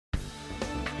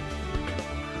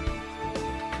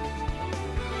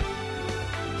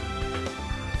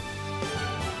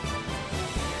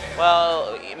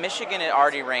Well, Michigan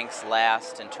already ranks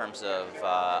last in terms of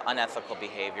unethical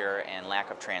behavior and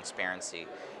lack of transparency.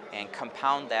 And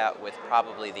compound that with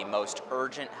probably the most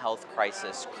urgent health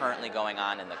crisis currently going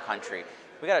on in the country.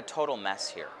 We got a total mess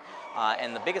here.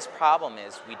 And the biggest problem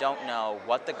is we don't know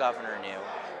what the governor knew,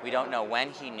 we don't know when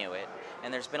he knew it,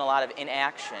 and there's been a lot of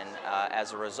inaction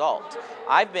as a result.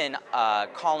 I've been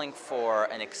calling for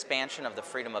an expansion of the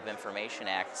Freedom of Information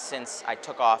Act since I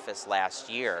took office last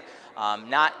year,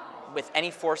 not with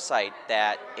any foresight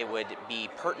that it would be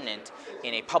pertinent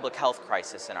in a public health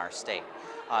crisis in our state.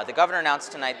 The governor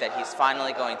announced tonight that he's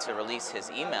finally going to release his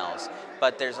emails,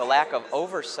 but there's a lack of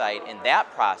oversight in that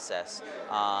process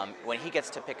when he gets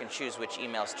to pick and choose which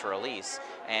emails to release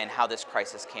and how this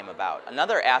crisis came about.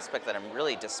 Another aspect that I'm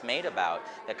really dismayed about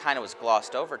that kind of was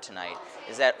glossed over tonight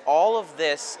is that all of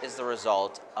this is the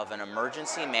result of an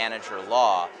emergency manager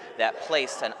law that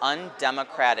placed an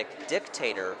undemocratic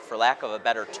dictator, for lack of a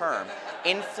better term,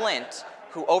 in Flint,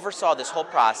 who oversaw this whole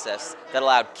process that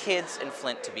allowed kids in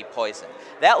Flint to be poisoned.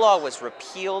 That law was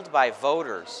repealed by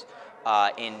voters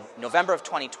in November of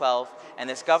 2012, and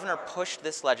this governor pushed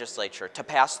this legislature to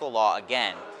pass the law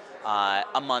again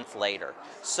a month later.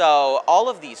 So all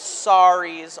of these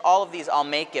sorries, all of these I'll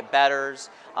make it betters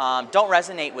don't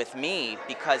resonate with me,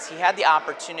 because he had the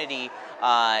opportunity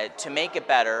to make it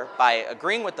better by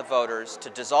agreeing with the voters to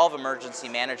dissolve emergency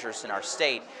managers in our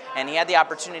state, and he had the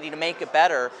opportunity to make it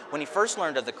better when he first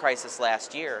learned of the crisis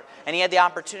last year, and he had the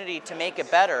opportunity to make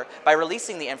it better by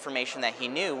releasing the information that he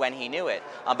knew when he knew it,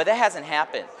 but that hasn't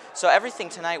happened. So everything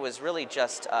tonight was really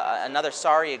just another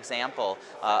sorry example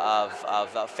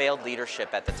of failed leadership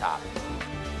at the top.